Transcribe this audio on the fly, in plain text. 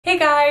Hey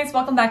guys,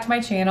 welcome back to my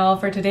channel.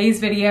 For today's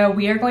video,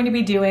 we are going to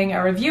be doing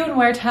a review and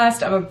wear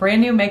test of a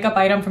brand new makeup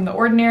item from The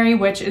Ordinary,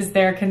 which is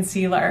their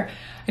concealer.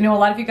 I know a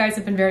lot of you guys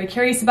have been very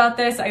curious about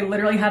this. I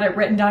literally had it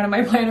written down in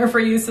my planner for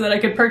you so that I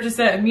could purchase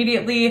it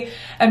immediately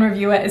and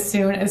review it as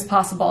soon as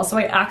possible. So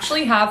I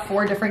actually have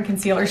 4 different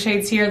concealer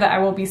shades here that I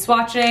will be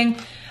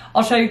swatching.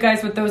 I'll show you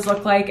guys what those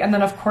look like, and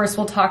then of course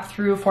we'll talk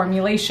through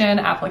formulation,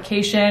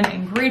 application,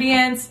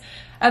 ingredients,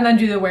 and then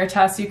do the wear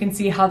test so you can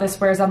see how this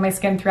wears on my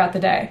skin throughout the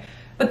day.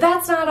 But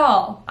that's not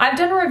all. I've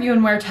done a review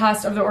and wear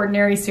test of the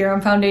Ordinary Serum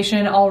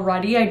Foundation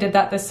already. I did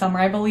that this summer,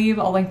 I believe.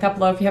 I'll link that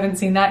below if you haven't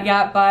seen that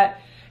yet. But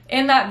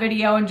in that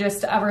video, and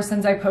just ever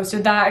since I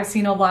posted that, I've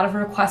seen a lot of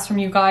requests from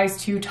you guys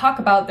to talk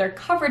about their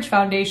coverage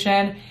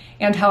foundation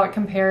and how it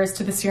compares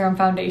to the Serum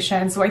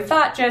Foundation. So I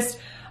thought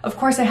of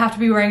course I have to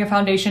be wearing a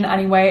foundation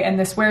anyway, and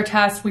this wear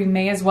test, we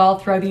may as well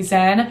throw these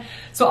in.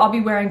 So I'll be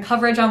wearing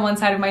coverage on one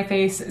side of my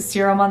face,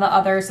 serum on the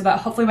other, so that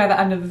hopefully by the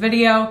end of the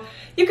video,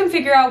 you can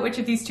figure out which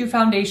of these 2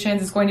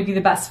 foundations is going to be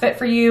the best fit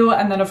for you,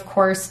 and then of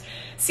course,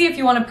 see if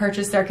you want to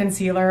purchase their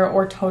concealer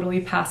or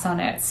totally pass on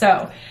it.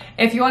 So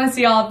if you want to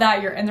see all of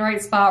that, you're in the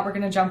right spot. We're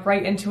going to jump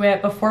right into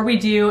it. Before we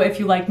do, if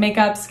you like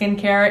makeup,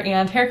 skincare,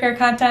 and hair care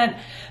content,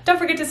 don't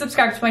forget to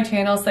subscribe to my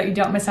channel so that you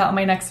don't miss out on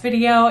my next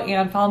video,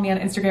 and follow me on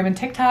Instagram and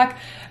TikTok.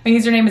 My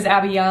username is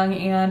Abby Young,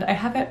 and I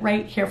have it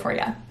right here for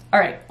you. All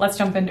right, let's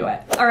jump into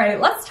it. All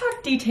right, let's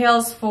talk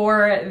details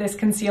for this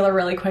concealer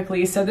really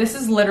quickly. So this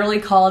is literally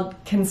called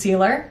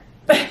concealer.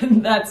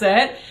 That's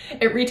it.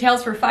 It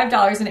retails for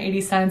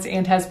 $5.80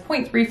 and has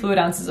 0.3 fluid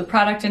ounces of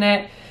product in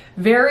it.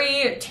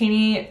 Very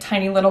teeny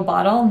tiny little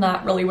bottle.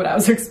 Not really what I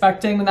was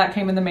expecting when that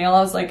came in the mail.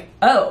 I was like,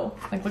 oh,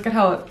 like look at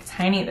how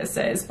tiny this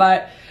is.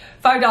 But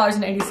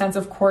 $5.80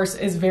 of course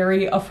is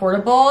very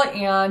affordable,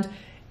 and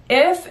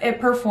if it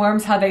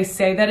performs how they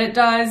say that it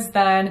does,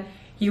 then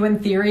you in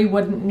theory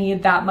wouldn't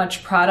need that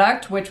much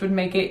product, which would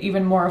make it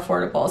even more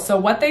affordable. So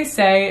what they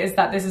say is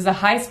that this is a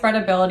high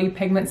spreadability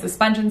pigment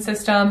suspension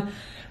system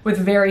with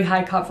very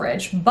high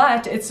coverage,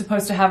 but it's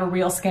supposed to have a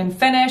real skin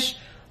finish,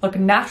 look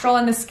natural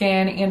in the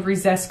skin, and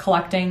resist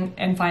collecting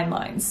in fine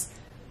lines.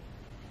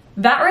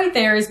 That right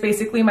there is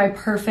basically my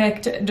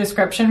perfect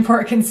description for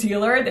a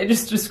concealer. They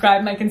just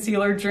described my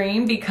concealer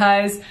dream,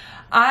 because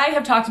I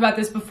have talked about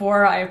this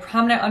before. I have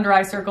prominent under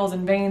eye circles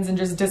and veins and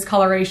just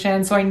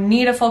discoloration, so I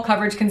need a full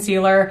coverage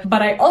concealer,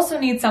 but I also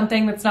need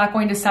something that's not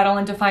going to settle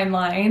into fine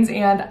lines.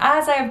 And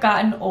as I have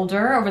gotten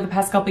older over the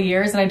past couple of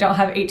years, and I don't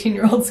have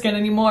 18-year-old skin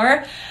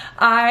anymore,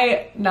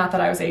 not that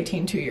I was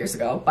 18 2 years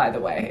ago, by the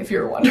way, if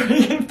you're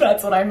wondering if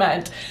that's what I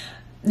meant.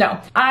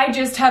 No, I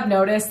just have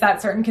noticed that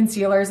certain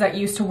concealers that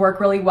used to work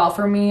really well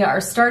for me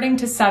are starting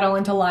to settle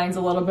into lines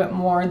a little bit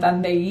more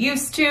than they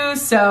used to.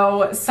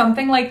 So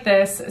something like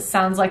this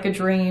sounds like a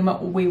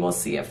dream. We will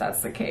see if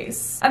that's the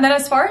case. And then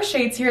as far as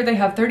shades here, they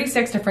have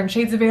 36 different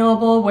shades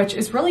available, which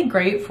is really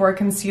great for a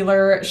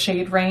concealer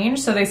shade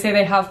range. So they say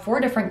they have 4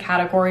 different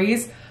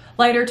categories: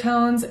 lighter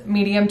tones,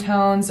 medium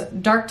tones,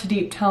 dark to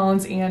deep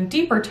tones, and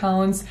deeper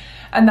tones.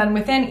 And then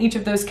within each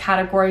of those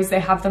categories,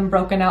 they have them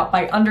broken out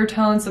by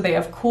undertones. So they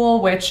have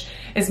cool, which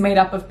is made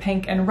up of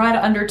pink and red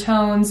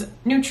undertones,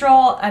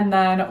 neutral, and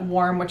then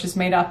warm, which is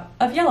made up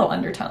of yellow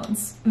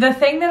undertones. The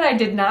thing that I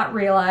did not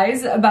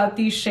realize about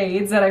these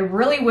shades that I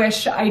really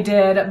wish I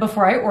did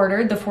before I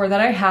ordered the 4 that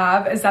I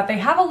have is that they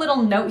have a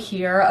little note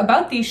here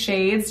about these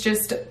shades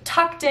just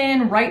tucked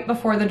in right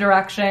before the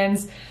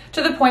directions,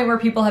 to the point where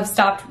people have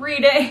stopped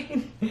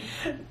reading.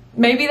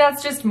 Maybe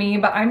that's just me,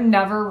 but I'm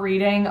never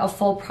reading a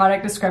full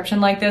product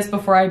description like this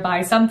before I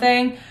buy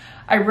something.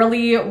 I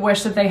really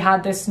wish that they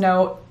had this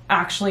note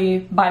actually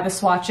by the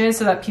swatches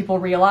so that people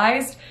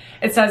realized.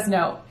 It says,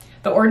 note,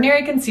 the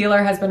Ordinary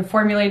Concealer has been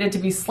formulated to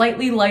be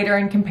slightly lighter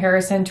in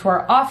comparison to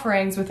our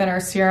offerings within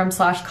our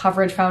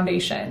serum/coverage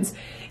foundations.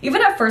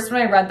 Even at first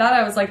when I read that,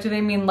 I was like, do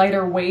they mean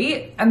lighter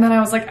weight? And then I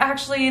was like,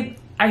 actually,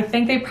 I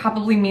think they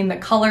probably mean the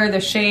color,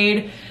 the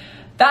shade.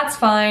 That's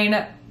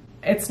fine.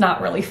 It's not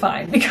really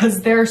fine,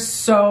 because they're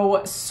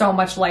so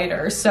much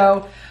lighter.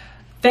 So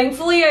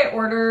thankfully I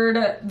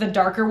ordered the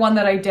darker one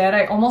that I did.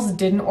 I almost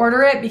didn't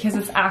order it because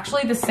it's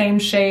actually the same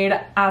shade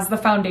as the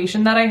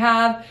foundation that I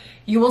have.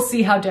 You will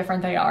see how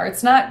different they are.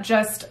 It's not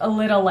just a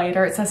little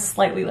lighter, it says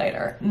slightly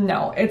lighter.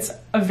 No, it's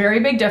a very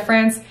big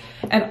difference.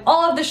 And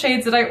all of the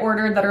shades that I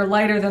ordered that are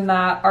lighter than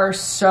that are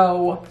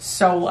so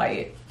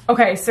light.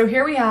 Okay, so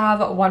here we have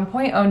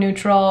 1.0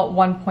 neutral,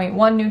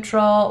 1.1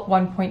 neutral,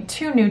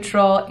 1.2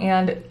 neutral,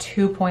 and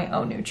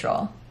 2.0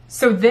 neutral.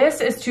 So this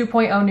is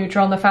 2.0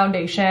 neutral in the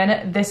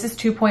foundation. This is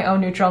 2.0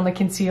 neutral in the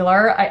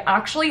concealer. I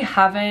actually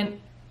haven't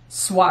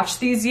swatched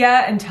these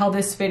yet until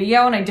this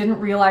video, and I didn't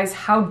realize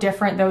how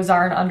different those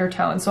are in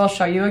undertones. So I'll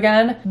show you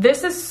again.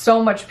 This is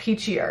so much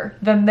peachier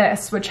than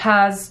this, which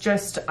has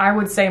just, I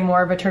would say,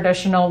 more of a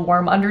traditional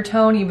warm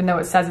undertone, even though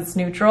it says it's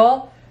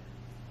neutral.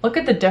 Look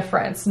at the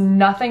difference,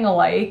 nothing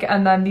alike.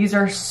 And then these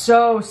are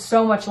so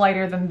much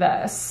lighter than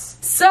this.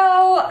 So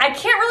I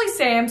can't really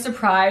say I'm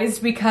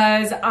surprised,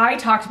 because I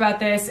talked about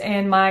this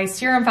in my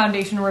Serum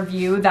Foundation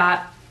review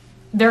that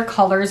their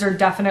colors are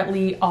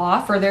definitely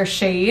off, or their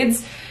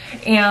shades.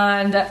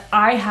 and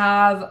I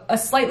have a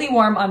slightly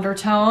warm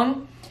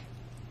undertone,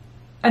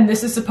 and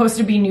this is supposed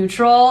to be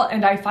neutral,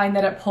 and I find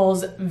that it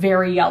pulls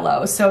very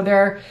yellow. So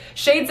there are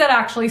shades that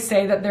actually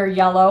say that they're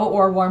yellow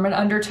or warm in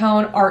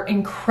undertone are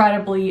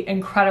incredibly,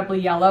 incredibly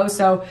yellow.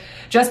 So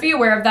just be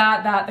aware of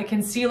that the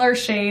concealer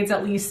shades,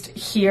 at least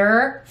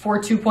here for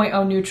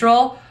 2.0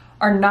 neutral,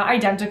 are not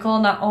identical.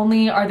 Not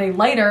only are they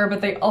lighter,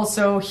 but they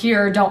also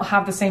here don't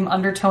have the same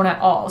undertone at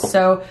all.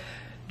 So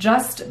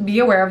just be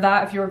aware of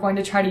that. If you were going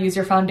to try to use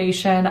your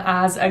foundation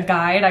as a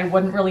guide, I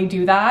wouldn't really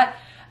do that.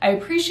 I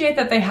appreciate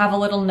that they have a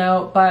little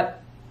note,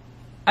 but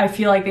I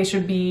feel like they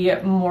should be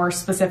more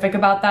specific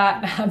about that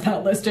and have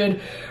that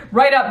listed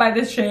right up by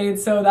the shade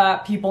so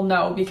that people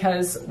know,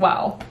 because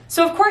wow.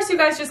 So of course you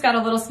guys just got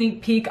a little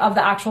sneak peek of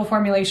the actual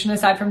formulation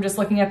aside from just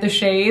looking at the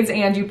shades,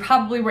 and you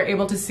probably were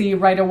able to see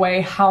right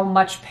away how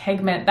much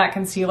pigment that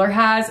concealer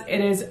has. It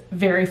is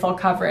very full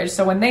coverage.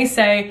 So when they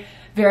say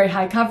very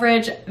high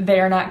coverage, they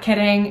are not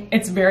kidding.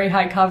 It's very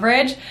high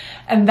coverage.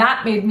 And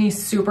that made me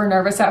super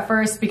nervous at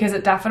first because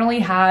it definitely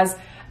has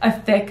a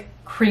thick,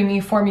 creamy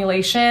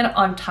formulation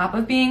on top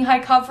of being high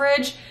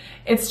coverage.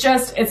 It's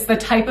the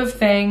type of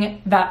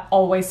thing that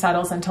always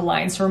settles into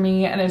lines for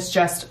me and is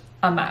just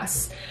a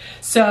mess.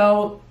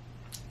 So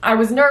I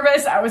was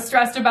nervous, I was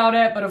stressed about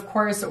it, but of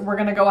course we're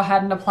gonna go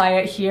ahead and apply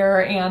it here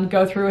and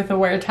go through with the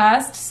wear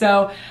test.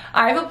 So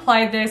I've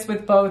applied this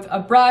with both a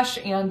brush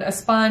and a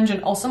sponge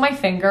and also my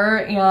finger,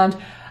 and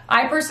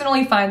I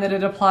personally find that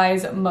it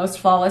applies most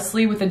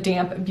flawlessly with a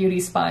damp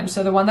beauty sponge.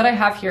 So the one that I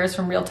have here is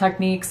from Real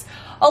Techniques.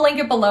 I'll link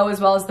it below,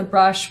 as well as the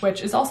brush,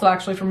 which is also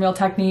actually from Real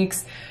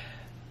Techniques.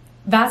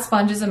 That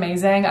sponge is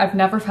amazing. I've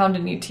never found a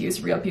need to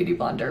use Real Beauty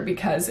Blender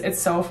because it's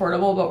so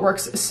affordable but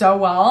works so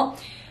well.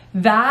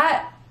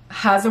 That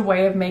has a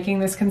way of making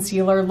this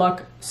concealer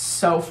look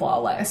so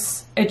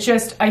flawless.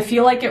 I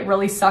feel like it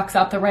really sucks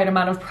up the right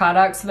amount of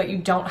product so that you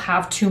don't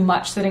have too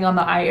much sitting on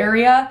the eye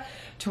area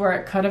to where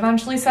it could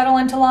eventually settle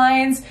into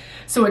lines.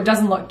 So it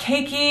doesn't look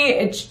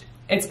cakey.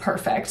 It's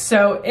perfect.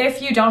 So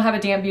if you don't have a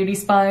damp beauty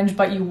sponge,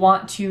 but you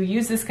want to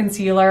use this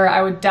concealer,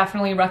 I would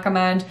definitely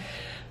recommend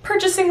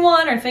purchasing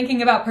one or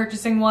thinking about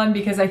purchasing one,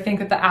 because I think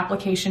that the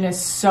application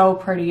is so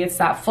pretty. It's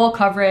that full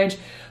coverage,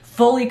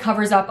 fully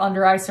covers up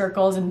under eye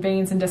circles and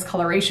veins and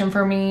discoloration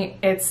for me.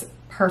 It's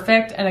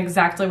perfect and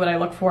exactly what I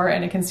look for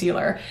in a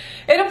concealer.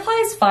 It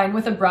applies fine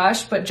with a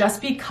brush, but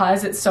just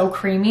because it's so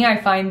creamy, I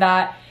find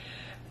that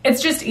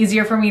it's just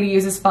easier for me to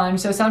use a sponge.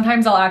 So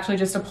sometimes I'll actually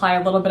just apply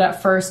a little bit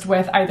at first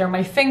with either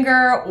my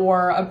finger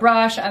or a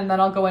brush, and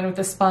then I'll go in with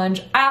the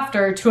sponge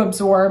after to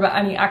absorb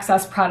any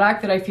excess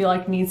product that I feel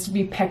like needs to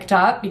be picked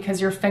up, because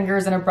your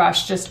fingers and a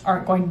brush just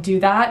aren't going to do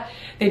that.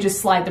 They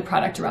just slide the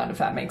product around, if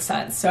that makes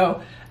sense.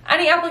 So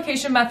any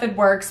application method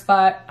works,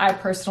 but I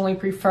personally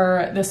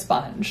prefer the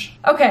sponge.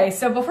 Okay,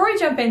 so before we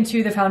jump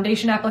into the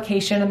foundation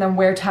application and then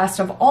wear test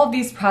of all of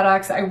these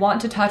products, I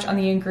want to touch on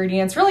the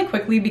ingredients really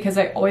quickly because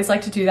I always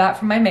like to do that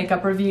for my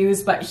makeup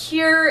reviews, but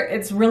here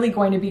it's really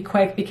going to be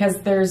quick because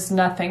there's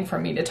nothing for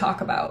me to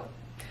talk about,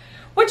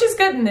 which is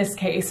good in this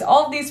case.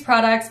 All of these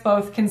products,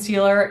 both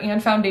concealer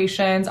and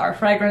foundations, are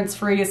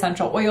fragrance-free,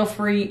 essential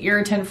oil-free,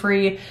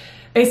 irritant-free,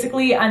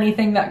 basically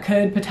anything that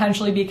could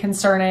potentially be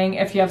concerning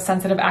if you have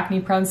sensitive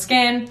acne-prone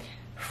skin,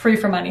 free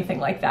from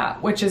anything like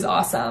that, which is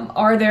awesome.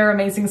 Are there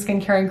amazing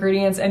skincare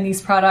ingredients in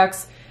these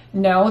products?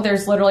 No,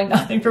 there's literally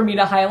nothing for me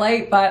to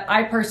highlight, but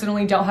I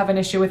personally don't have an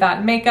issue with that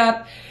in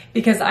makeup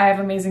because I have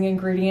amazing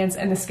ingredients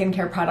in the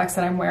skincare products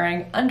that I'm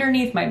wearing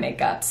underneath my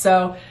makeup.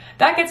 So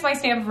that gets my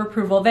stamp of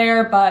approval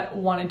there, but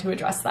wanted to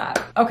address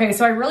that. Okay,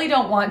 so I really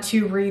don't want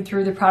to read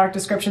through the product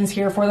descriptions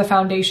here for the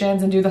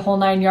foundations and do the whole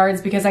 9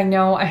 yards because I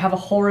know I have a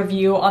whole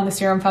review on the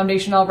serum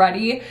foundation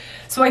already.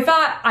 So I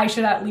thought I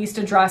should at least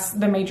address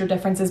the major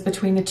differences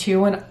between the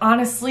two, and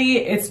honestly,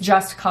 it's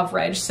just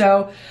coverage.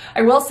 So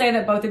I will say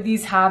that both of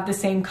these have the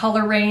same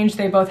color range.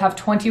 They both have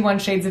 21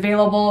 shades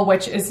available,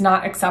 which is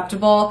not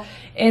acceptable.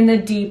 In the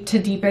deep to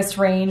deepest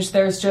range,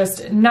 there's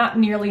just not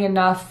nearly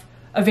enough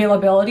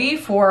availability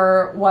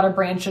for what a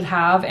brand should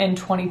have in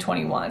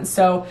 2021.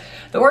 So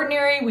The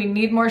Ordinary, we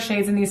need more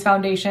shades in these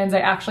foundations. I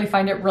actually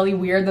find it really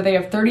weird that they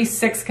have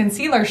 36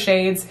 concealer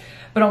shades,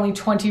 but only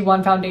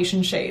 21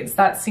 foundation shades.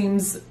 That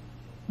seems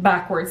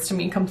backwards to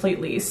me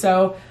completely.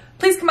 So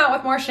please come out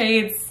with more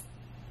shades,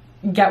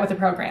 get with the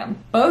program.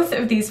 Both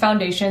of these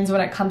foundations,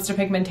 when it comes to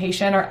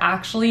pigmentation, are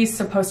actually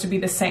supposed to be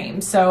the same.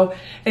 So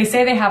they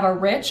say they have a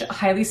rich,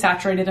 highly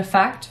saturated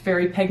effect,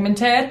 very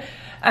pigmented,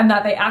 and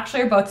that they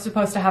actually are both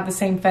supposed to have the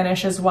same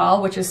finish as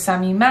well, which is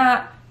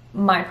semi-matte,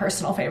 my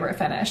personal favorite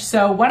finish.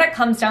 So when it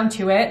comes down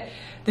to it,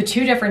 the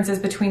two differences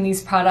between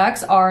these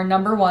products are,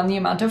 number one, the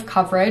amount of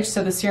coverage.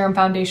 So the serum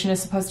foundation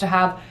is supposed to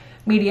have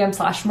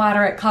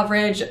medium/moderate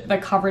coverage. The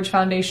coverage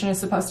foundation is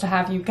supposed to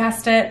have, you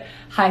guessed it,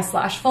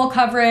 high/full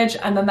coverage.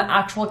 And then the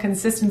actual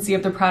consistency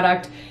of the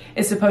product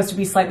is supposed to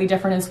be slightly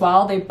different as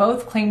well. They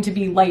both claim to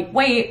be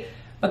lightweight,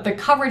 but the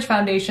coverage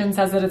foundation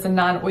says that it's a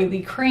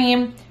non-oily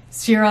cream.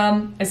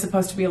 Serum is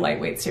supposed to be a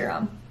lightweight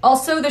serum.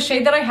 Also, the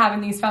shade that I have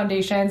in these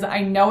foundations,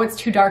 I know it's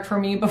too dark for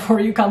me before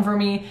you come for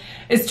me,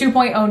 is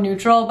 2.0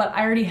 neutral, but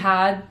I already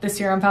had the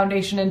serum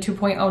foundation in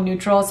 2.0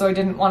 neutral, so I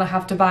didn't want to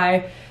have to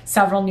buy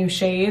several new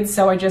shades.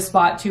 So I just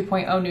bought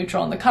 2.0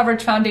 neutral in the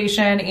coverage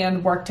foundation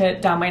and worked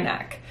it down my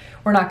neck.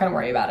 We're not going to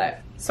worry about it.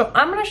 So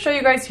I'm going to show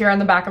you guys here on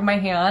the back of my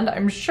hand.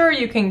 I'm sure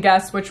you can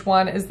guess which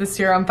one is the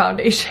serum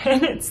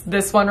foundation. It's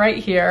this one right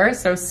here.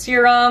 So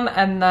serum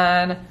and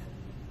then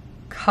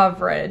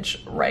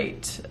coverage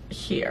right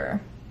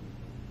here.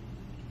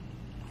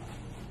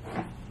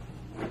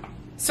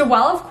 So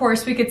while of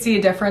course we could see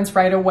a difference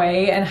right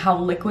away in how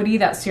liquidy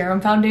that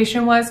serum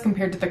foundation was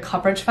compared to the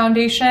coverage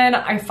foundation,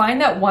 I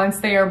find that once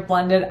they are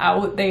blended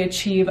out, they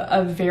achieve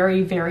a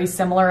very, very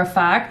similar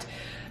effect,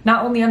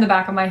 not only on the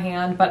back of my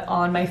hand, but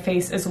on my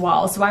face as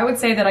well. So I would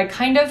say that I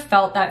kind of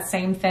felt that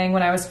same thing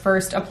when I was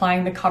first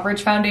applying the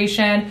coverage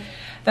foundation,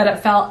 that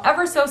it felt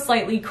ever so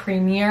slightly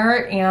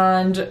creamier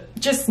and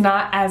just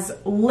not as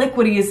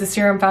liquidy as the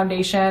serum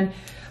foundation,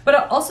 but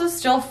it also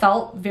still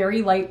felt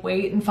very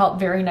lightweight and felt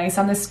very nice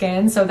on the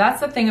skin. So that's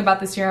the thing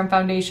about the serum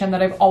foundation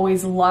that I've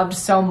always loved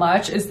so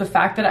much, is the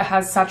fact that it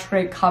has such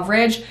great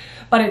coverage,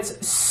 but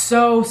it's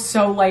so,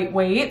 so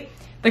lightweight.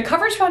 The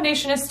coverage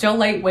foundation is still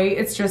lightweight,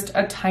 it's just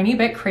a tiny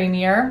bit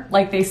creamier,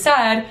 like they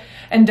said,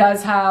 and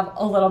does have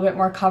a little bit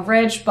more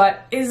coverage,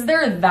 but is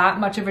there that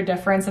much of a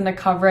difference in the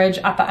coverage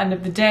at the end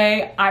of the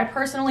day? I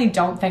personally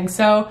don't think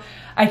so.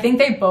 I think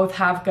they both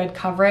have good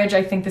coverage.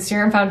 I think the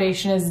serum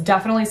foundation is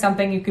definitely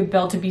something you could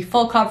build to be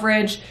full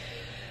coverage.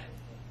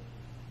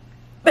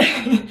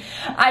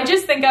 I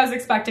just think I was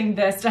expecting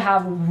this to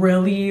have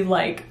really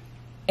like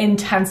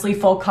intensely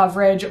full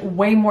coverage,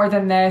 way more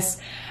than this.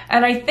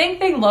 And I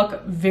think they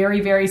look very,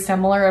 very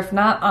similar, if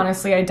not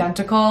honestly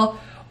identical,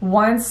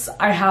 once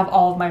I have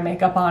all of my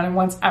makeup on and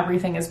once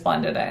everything is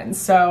blended in.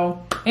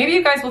 So maybe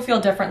you guys will feel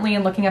differently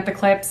in looking at the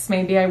clips.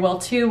 Maybe I will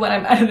too when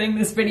I'm editing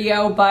this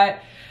video, but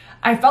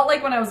I felt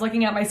like when I was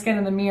looking at my skin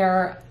in the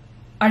mirror,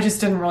 I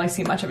just didn't really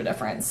see much of a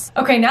difference.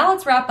 Okay, now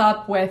let's wrap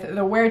up with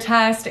the wear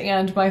test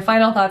and my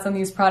final thoughts on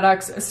these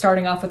products,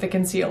 starting off with the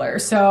concealer.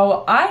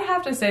 So I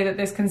have to say that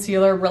this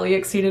concealer really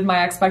exceeded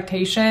my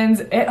expectations.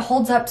 It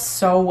holds up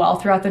so well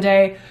throughout the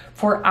day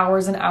for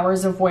hours and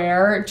hours of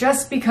wear.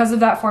 Just because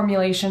of that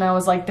formulation, I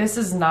was like, this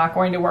is not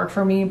going to work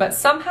for me, but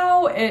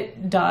somehow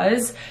it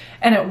does,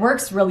 and it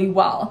works really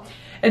well.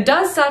 It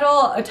does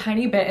settle a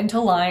tiny bit into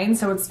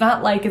lines, so it's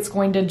not like it's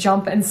going to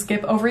jump and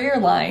skip over your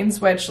lines,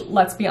 which,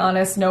 let's be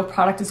honest, no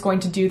product is going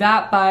to do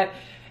that, but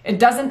it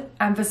doesn't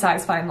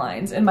emphasize fine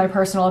lines, in my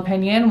personal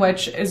opinion,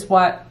 which is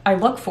what I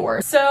look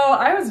for. So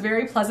I was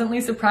very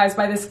pleasantly surprised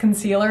by this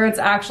concealer. It's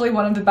actually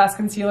one of the best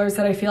concealers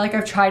that I feel like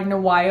I've tried in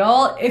a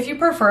while. If you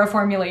prefer a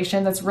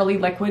formulation that's really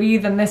liquidy,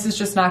 then this is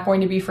just not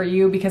going to be for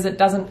you because it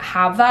doesn't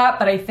have that,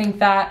 but I think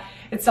that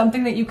it's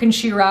something that you can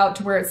sheer out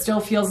to where it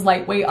still feels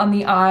lightweight on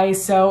the eye.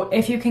 So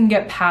if you can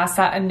get past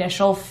that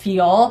initial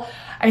feel,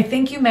 I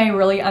think you may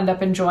really end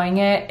up enjoying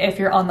it if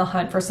you're on the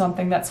hunt for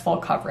something that's full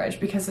coverage,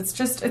 because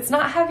it's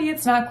not heavy,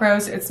 it's not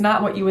gross, it's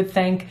not what you would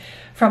think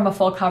from a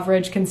full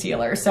coverage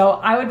concealer. So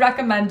I would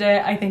recommend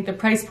it. I think the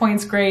price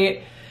point's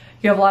great.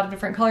 You have a lot of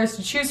different colors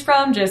to choose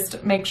from.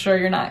 Just make sure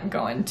you're not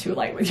going too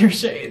light with your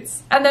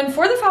shades. And then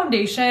for the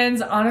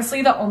foundations,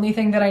 honestly, the only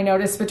thing that I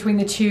noticed between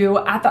the two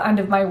at the end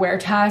of my wear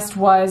test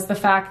was the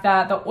fact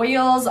that the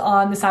oils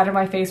on the side of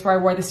my face where I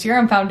wore the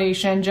serum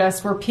foundation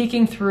just were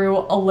peeking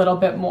through a little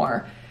bit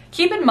more.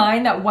 Keep in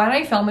mind that when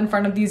I film in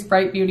front of these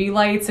bright beauty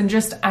lights and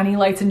just any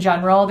lights in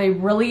general, they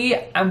really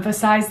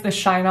emphasize the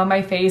shine on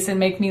my face and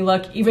make me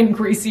look even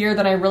greasier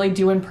than I really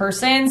do in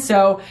person.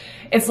 So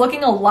it's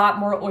looking a lot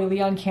more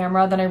oily on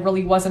camera than I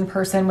really was in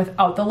person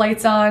without the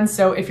lights on.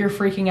 So if you're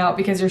freaking out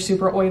because you're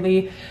super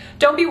oily,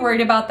 don't be worried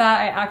about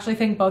that. I actually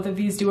think both of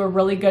these do a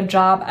really good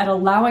job at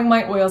allowing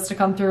my oils to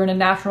come through in a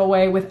natural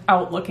way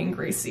without looking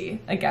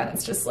greasy. Again,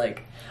 it's just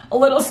like a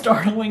little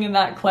startling in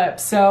that clip.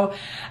 So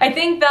I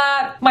think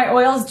that my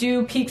oils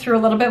do peek through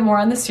a little bit more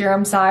on the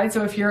serum side.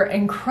 So if you're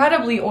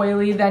incredibly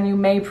oily, then you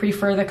may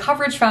prefer the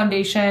coverage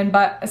foundation.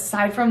 But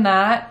aside from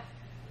that,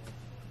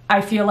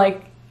 I feel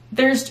like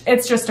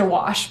it's just a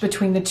wash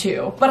between the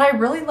two. But I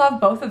really love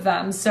both of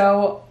them.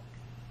 So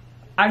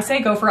I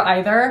say go for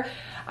either.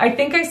 I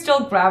think I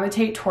still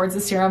gravitate towards the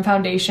serum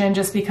foundation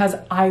just because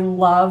I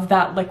love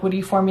that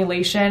liquidy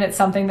formulation. It's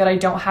something that I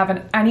don't have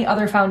in any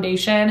other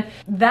foundation.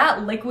 That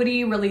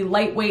liquidy, really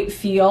lightweight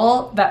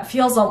feel that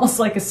feels almost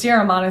like a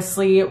serum,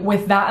 honestly,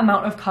 with that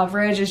amount of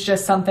coverage is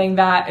just something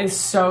that is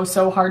so,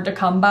 so hard to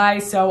come by.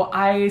 So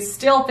I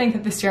still think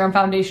that the serum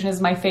foundation is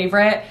my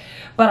favorite,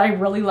 but I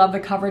really love the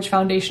coverage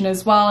foundation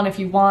as well. And if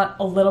you want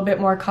a little bit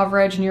more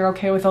coverage and you're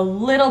okay with a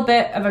little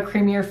bit of a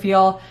creamier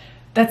feel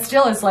that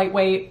still is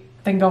lightweight,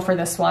 then go for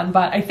this one.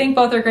 But I think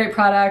both are great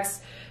products.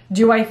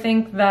 Do I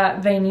think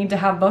that they need to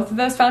have both of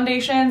those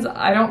foundations?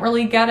 I don't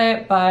really get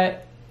it,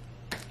 but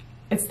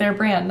it's their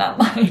brand, not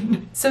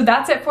mine. So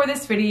that's it for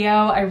this video.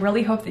 I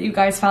really hope that you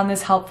guys found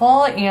this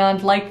helpful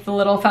and liked the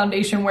little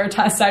foundation wear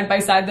test side by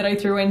side that I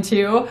threw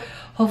into.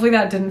 Hopefully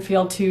that didn't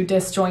feel too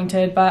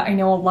disjointed, but I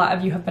know a lot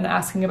of you have been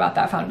asking about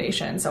that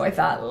foundation, so I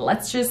thought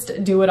let's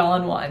just do it all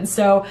in one.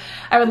 So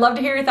I would love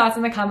to hear your thoughts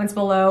in the comments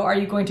below. Are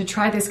you going to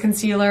try this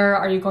concealer?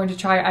 Are you going to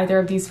try either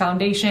of these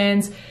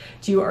foundations?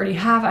 Do you already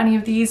have any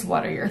of these?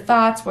 What are your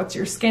thoughts? What's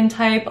your skin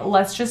type?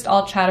 Let's just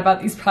all chat about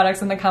these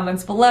products in the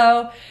comments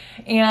below.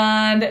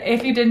 And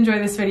if you did enjoy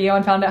this video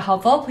and found it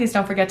helpful, please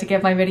don't forget to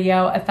give my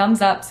video a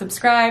thumbs up,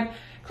 subscribe,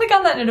 click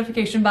on that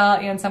notification bell,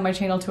 and send my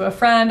channel to a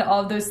friend.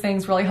 All of those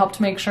things really help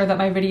to make sure that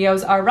my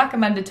videos are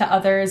recommended to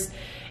others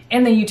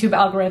in the YouTube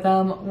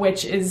algorithm,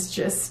 which is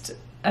just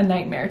a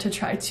nightmare to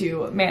try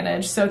to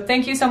manage. So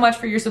thank you so much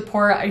for your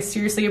support. I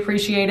seriously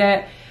appreciate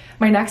it.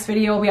 My next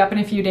video will be up in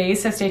a few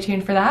days, so stay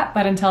tuned for that.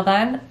 But until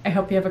then, I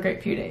hope you have a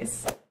great few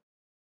days.